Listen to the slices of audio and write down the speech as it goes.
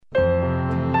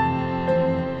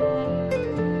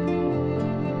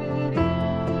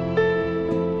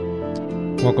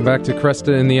Welcome back to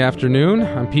Cresta in the Afternoon.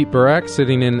 I'm Pete Barak,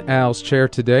 sitting in Al's chair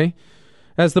today.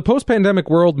 As the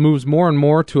post-pandemic world moves more and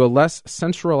more to a less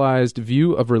centralized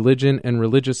view of religion and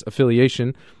religious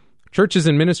affiliation, churches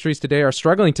and ministries today are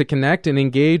struggling to connect and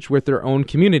engage with their own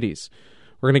communities.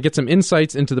 We're going to get some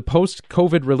insights into the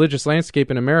post-COVID religious landscape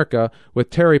in America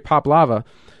with Terry Poplava.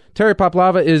 Terry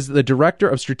Poplava is the Director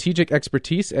of Strategic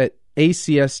Expertise at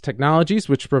ACS Technologies,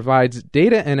 which provides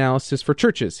data analysis for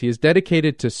churches. He is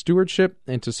dedicated to stewardship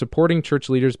and to supporting church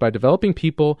leaders by developing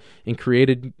people and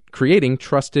creating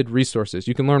trusted resources.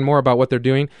 You can learn more about what they're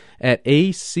doing at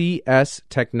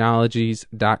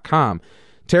acstechnologies.com.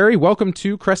 Terry, welcome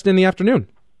to Cresta in the Afternoon.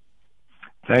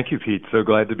 Thank you, Pete. So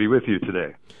glad to be with you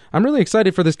today. I'm really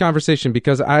excited for this conversation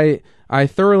because I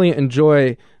thoroughly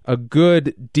enjoy a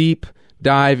good, deep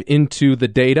dive into the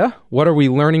data. What are we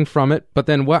learning from it? But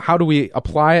then how do we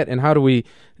apply it, and how do we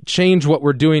change what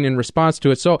we're doing in response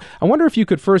to it? So I wonder if you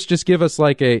could first just give us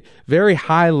like a very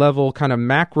high-level kind of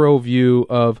macro view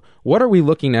of what are we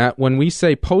looking at when we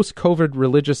say post-COVID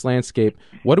religious landscape.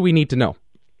 What do we need to know?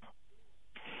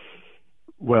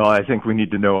 Well, I think we need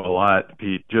to know a lot,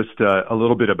 Pete. Just a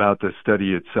little bit about the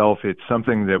study itself. It's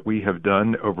something that we have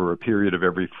done over a period of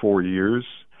every 4 years.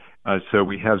 So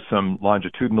we have some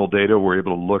longitudinal data. We're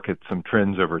able to look at some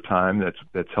trends over time.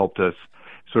 That's helped us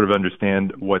sort of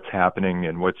understand what's happening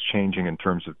and what's changing in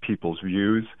terms of people's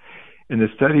views. And the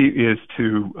study is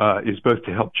both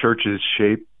to help churches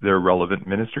shape their relevant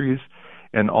ministries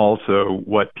and also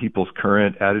what people's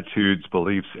current attitudes,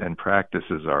 beliefs, and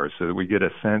practices are, so that we get a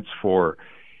sense for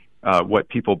what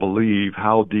people believe,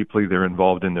 how deeply they're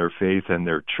involved in their faith and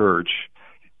their church,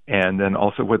 and then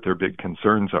also what their big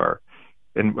concerns are.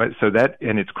 And so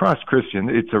and it's cross-Christian.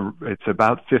 It's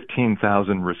about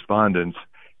 15,000 respondents.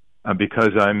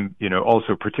 Because I'm,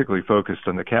 also particularly focused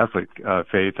on the Catholic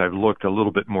faith, I've looked a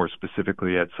little bit more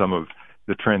specifically at some of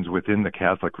the trends within the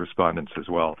Catholic respondents as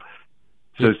well.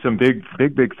 So some big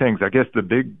things. I guess the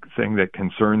big thing that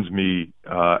concerns me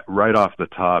right off the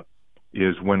top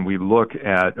is when we look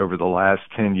at, over the last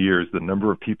 10 years, the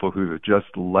number of people who have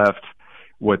just left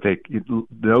what they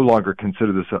no longer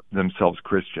consider themselves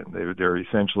Christian. They're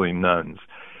essentially nuns.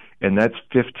 And that's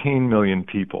 15 million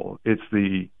people. It's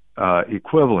the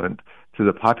equivalent to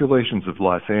the populations of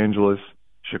Los Angeles,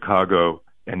 Chicago,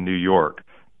 and New York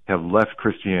have left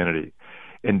Christianity.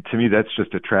 And to me, that's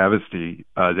just a travesty.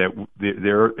 But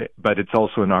it's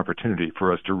also an opportunity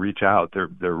for us to reach out.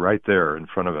 They're right there in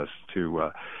front of us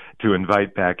to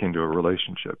invite back into a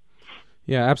relationship.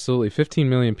 Yeah, absolutely. 15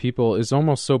 million people is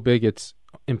almost so big it's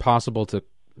impossible to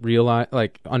realize,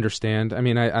 understand. I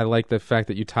mean, I like the fact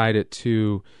that you tied it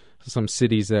to some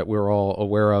cities that we're all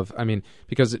aware of. I mean,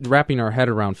 because wrapping our head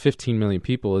around 15 million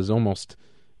people is almost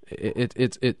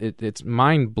it's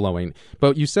mind-blowing.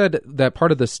 But you said that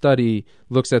part of the study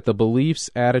looks at the beliefs,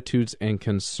 attitudes, and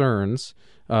concerns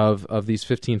of these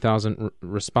 15,000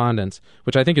 respondents,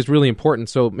 which I think is really important.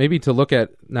 So maybe to look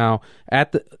at now,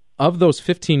 of those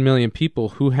 15 million people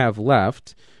who have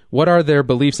left, what are their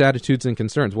beliefs, attitudes, and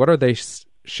concerns? What are they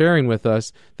sharing with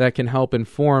us that can help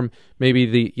inform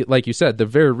maybe like you said, the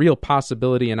very real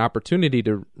possibility and opportunity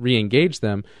to re-engage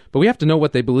them? But we have to know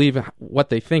what they believe, what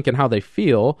they think, and how they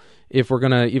feel if we're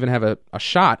going to even have a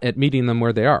shot at meeting them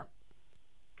where they are.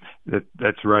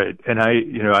 That's right. And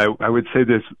I would say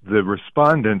this: the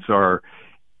respondents are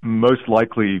most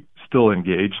likely still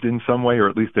engaged in some way, or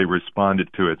at least they responded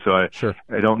to it. So I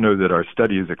don't know that our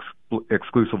study is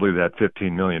exclusively that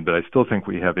 15 million, but I still think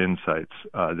we have insights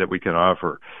that we can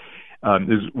offer.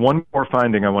 There's one more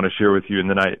finding I want to share with you, and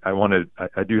then I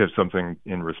do have something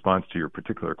in response to your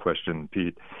particular question,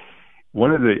 Pete.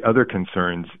 One of the other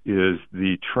concerns is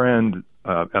the trend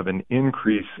of an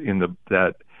increase in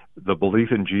that the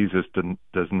belief in Jesus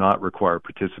does not require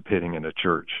participating in a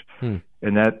church. And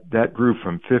that grew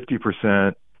from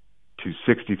 50% to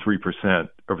 63%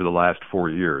 over the last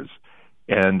 4 years.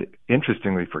 And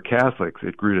interestingly, for Catholics,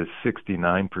 it grew to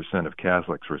 69% of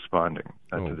Catholics responding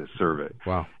to this survey.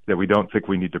 Wow. That we don't think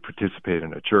we need to participate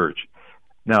in a church.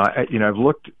 Now, I've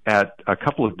looked at a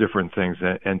couple of different things,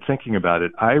 and thinking about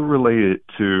it, I relate it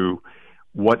to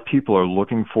what people are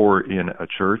looking for in a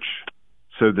church.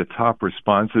 So the top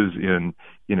responses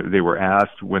they were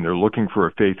asked when they're looking for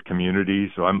a faith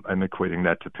community. So I'm equating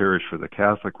that to parish for the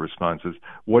Catholic responses.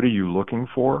 What are you looking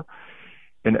for?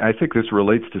 And I think this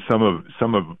relates to some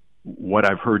of what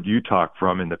I've heard you talk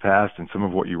from in the past, and some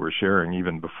of what you were sharing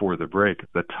even before the break.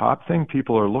 The top thing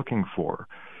people are looking for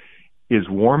is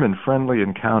warm and friendly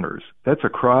encounters. That's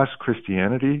across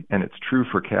Christianity, and it's true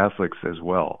for Catholics as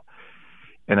well.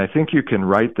 And I think you can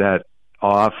write that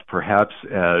off perhaps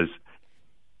as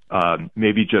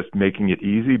maybe just making it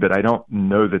easy, but I don't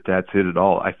know that that's it at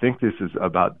all. I think this is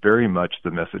about very much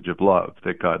the message of love,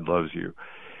 that God loves you.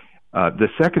 The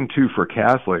second two for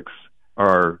Catholics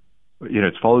are,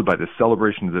 it's followed by the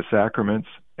celebration of the sacraments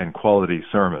and quality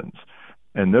sermons.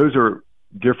 And those are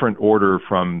different order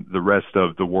from the rest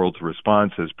of the world's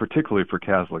responses, particularly for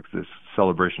Catholics, this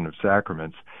celebration of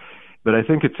sacraments. But I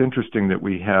think it's interesting that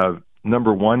we have,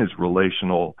 number one is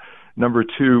relational. Number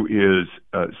two is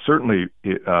certainly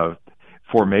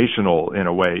formational in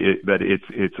a way, but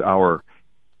it's our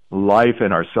life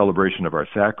and our celebration of our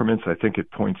sacraments. I think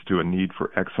it points to a need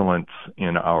for excellence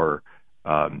in our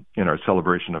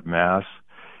celebration of Mass.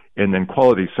 And then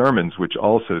quality sermons, which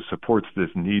also supports this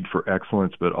need for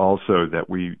excellence, but also that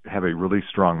we have a really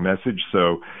strong message.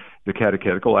 So the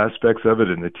catechetical aspects of it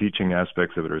and the teaching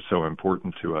aspects of it are so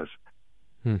important to us.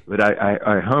 But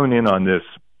I hone in on this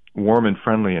warm and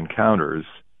friendly encounters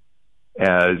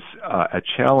as a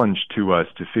challenge to us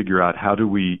to figure out how do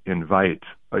we invite,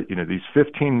 these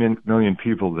 15 million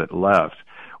people that left,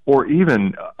 or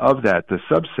even of that, the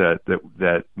subset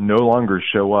that no longer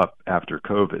show up after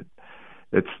COVID.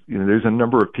 There's a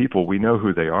number of people, we know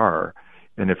who they are,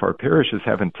 and if our parishes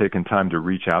haven't taken time to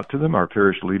reach out to them, our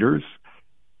parish leaders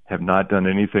have not done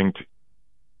anything to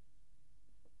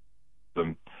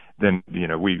them, then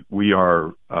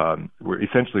we're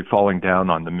essentially falling down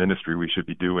on the ministry we should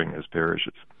be doing as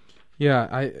parishes.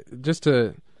 Yeah, just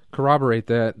to corroborate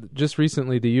that, just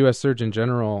recently the U.S. Surgeon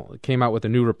General came out with a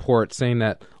new report saying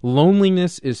that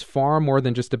loneliness is far more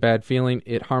than just a bad feeling.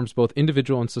 It harms both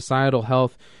individual and societal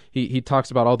health. He talks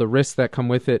about all the risks that come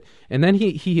with it. And then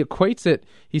he equates it.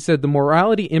 He said the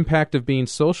morality impact of being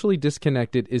socially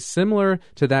disconnected is similar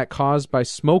to that caused by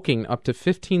smoking up to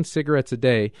 15 cigarettes a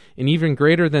day, and even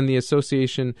greater than the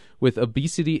association with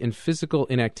obesity and physical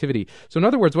inactivity. So in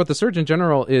other words, what the Surgeon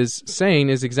General is saying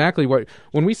is exactly what,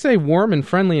 when we say warm and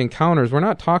friendly encounters, we're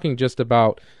not talking just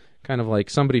about kind of like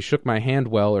somebody shook my hand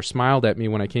well or smiled at me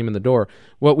when I came in the door.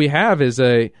 What we have is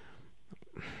an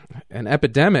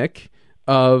epidemic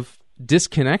of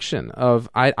disconnection, of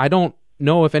I don't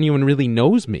know if anyone really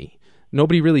knows me.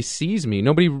 Nobody really sees me.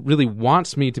 Nobody really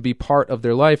wants me to be part of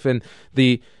their life. And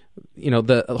the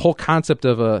whole concept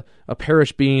of a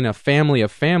parish being a family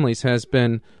of families has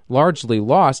been largely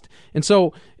lost. And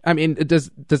so, I mean,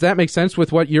 does that make sense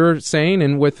with what you're saying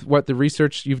and with what the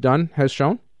research you've done has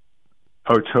shown?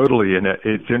 Oh, totally. And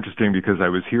it's interesting because I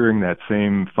was hearing that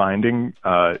same finding.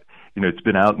 It's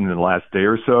been out in the last day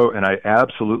or so, and I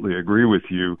absolutely agree with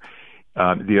you.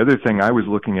 The other thing I was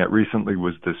looking at recently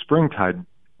was the Springtide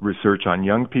research on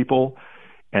young people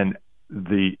and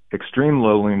the extreme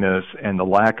loneliness and the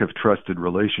lack of trusted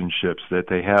relationships, that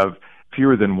they have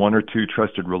fewer than one or two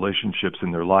trusted relationships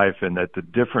in their life, and that the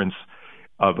difference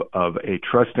of a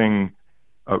trusting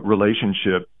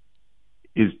relationship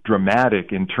is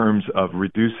dramatic in terms of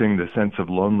reducing the sense of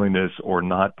loneliness or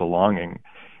not belonging.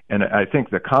 And I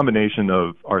think the combination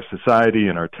of our society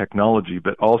and our technology,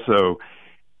 but also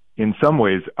in some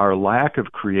ways our lack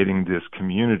of creating this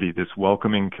community, this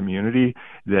welcoming community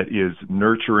that is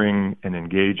nurturing and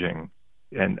engaging,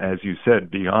 and as you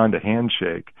said, beyond a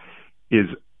handshake, is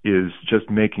just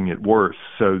making it worse.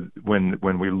 So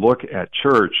when we look at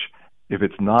church, if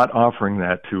it's not offering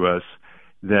that to us,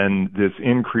 then this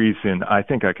increase in, I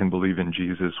think I can believe in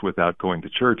Jesus without going to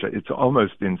church, it's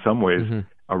almost in some ways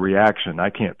a reaction. I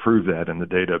can't prove that in the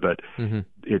data, but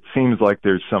it seems like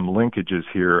there's some linkages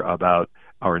here about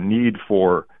our need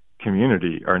for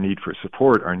community, our need for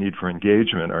support, our need for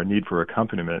engagement, our need for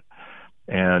accompaniment.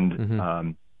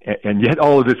 And yet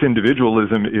all of this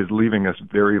individualism is leaving us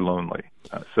very lonely.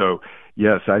 So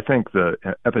yes, I think the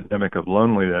epidemic of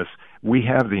loneliness, we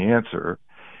have the answer.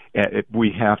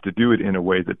 We have to do it in a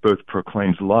way that both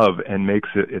proclaims love and makes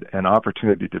it an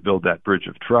opportunity to build that bridge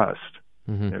of trust.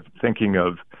 Thinking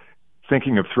of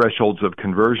thresholds of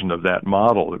conversion of that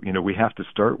model, we have to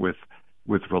start with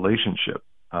relationship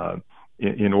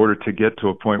in order to get to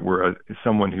a point where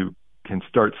someone who can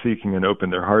start seeking and open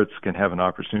their hearts can have an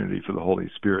opportunity for the Holy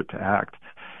Spirit to act.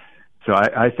 So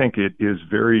I think it is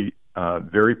very,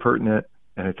 very pertinent,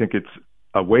 and I think it's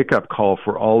a wake-up call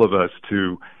for all of us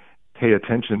to pay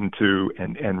attention to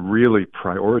and really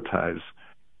prioritize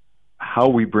how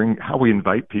we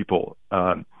invite people,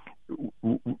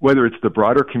 whether it's the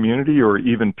broader community or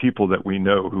even people that we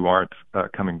know who aren't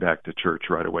coming back to church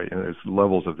right away. And there's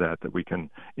levels of that we can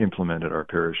implement at our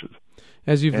parishes.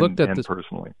 As you've looked at this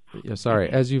personally,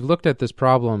 as you've looked at this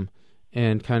problem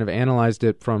and kind of analyzed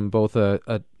it from both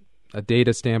a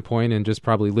data standpoint and just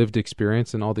probably lived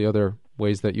experience and all the other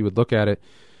ways that you would look at it,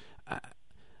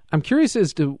 I'm curious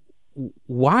as to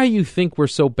why you think we're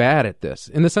so bad at this,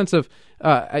 in the sense of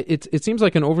it seems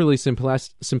like an overly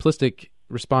simplistic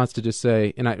response to just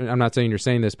say, and I'm not saying you're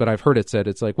saying this, but I've heard it said,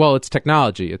 it's like, well, it's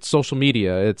technology, it's social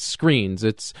media, it's screens,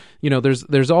 it's,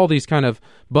 there's all these kind of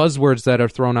buzzwords that are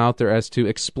thrown out there as to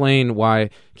explain why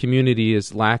community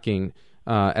is lacking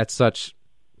at such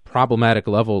problematic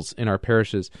levels in our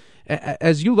parishes.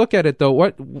 As you look at it,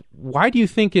 though, why do you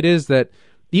think it is that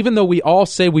even though we all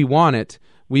say we want it,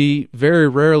 we very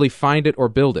rarely find it or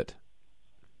build it?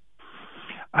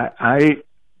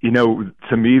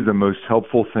 To me, the most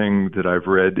helpful thing that I've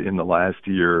read in the last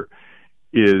year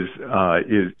is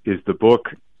the book,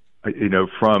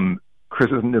 From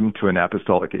Christendom to an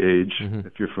Apostolic Age,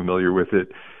 if you're familiar with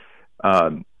it.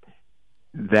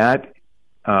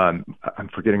 I'm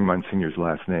forgetting Monsignor's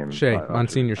last name. Shea,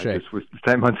 Monsignor Shea.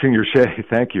 Monsignor Shea,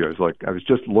 thank you. I was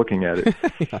just looking at it.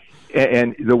 Yeah.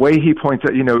 And the way he points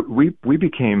out, we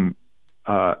became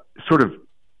sort of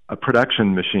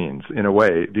production machines in a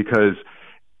way, because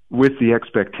with the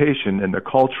expectation and the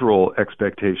cultural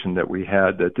expectation that we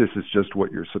had that this is just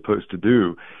what you're supposed to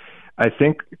do, I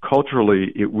think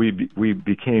culturally we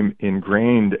became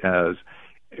ingrained as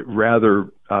rather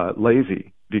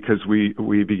lazy, because we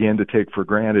began to take for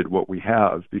granted what we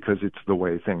have because it's the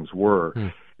way things were.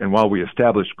 And while we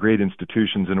established great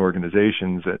institutions and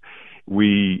organizations, I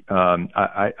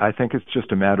think it's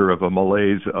just a matter of a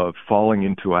malaise of falling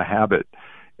into a habit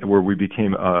where we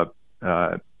became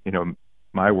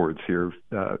my words here,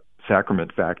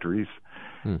 sacrament factories.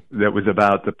 That was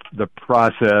about the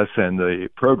process and the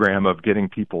program of getting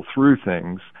people through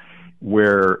things,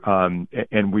 where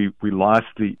and we lost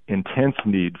the intense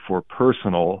need for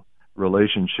personal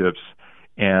relationships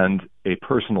and a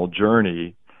personal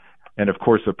journey, and of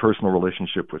course a personal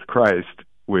relationship with Christ,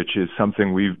 which is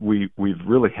something we've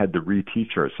really had to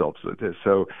reteach ourselves with this.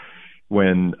 So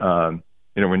when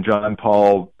John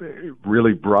Paul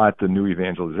really brought the new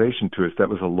evangelization to us, that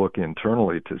was a look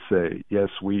internally to say, yes,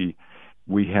 we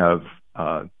have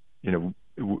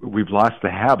we've lost the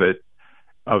habit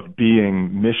of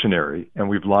being missionary, and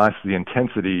we've lost the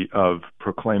intensity of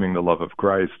proclaiming the love of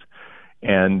Christ.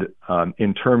 And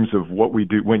in terms of what we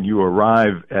do when you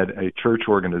arrive at a church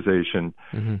organization,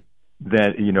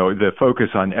 that the focus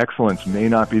on excellence may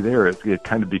not be there. It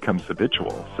kind of becomes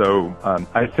habitual. So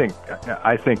I think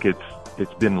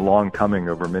it's been long coming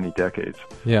over many decades.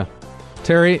 Yeah.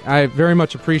 Terry, I very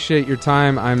much appreciate your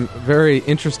time. I'm very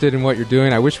interested in what you're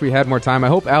doing. I wish we had more time. I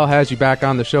hope Al has you back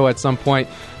on the show at some point.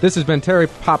 This has been Terry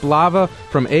Poplava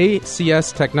from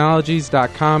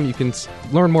ACStechnologies.com. You can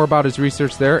learn more about his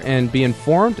research there and be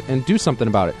informed and do something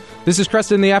about it. This is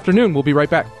Creston in the Afternoon. We'll be right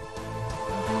back.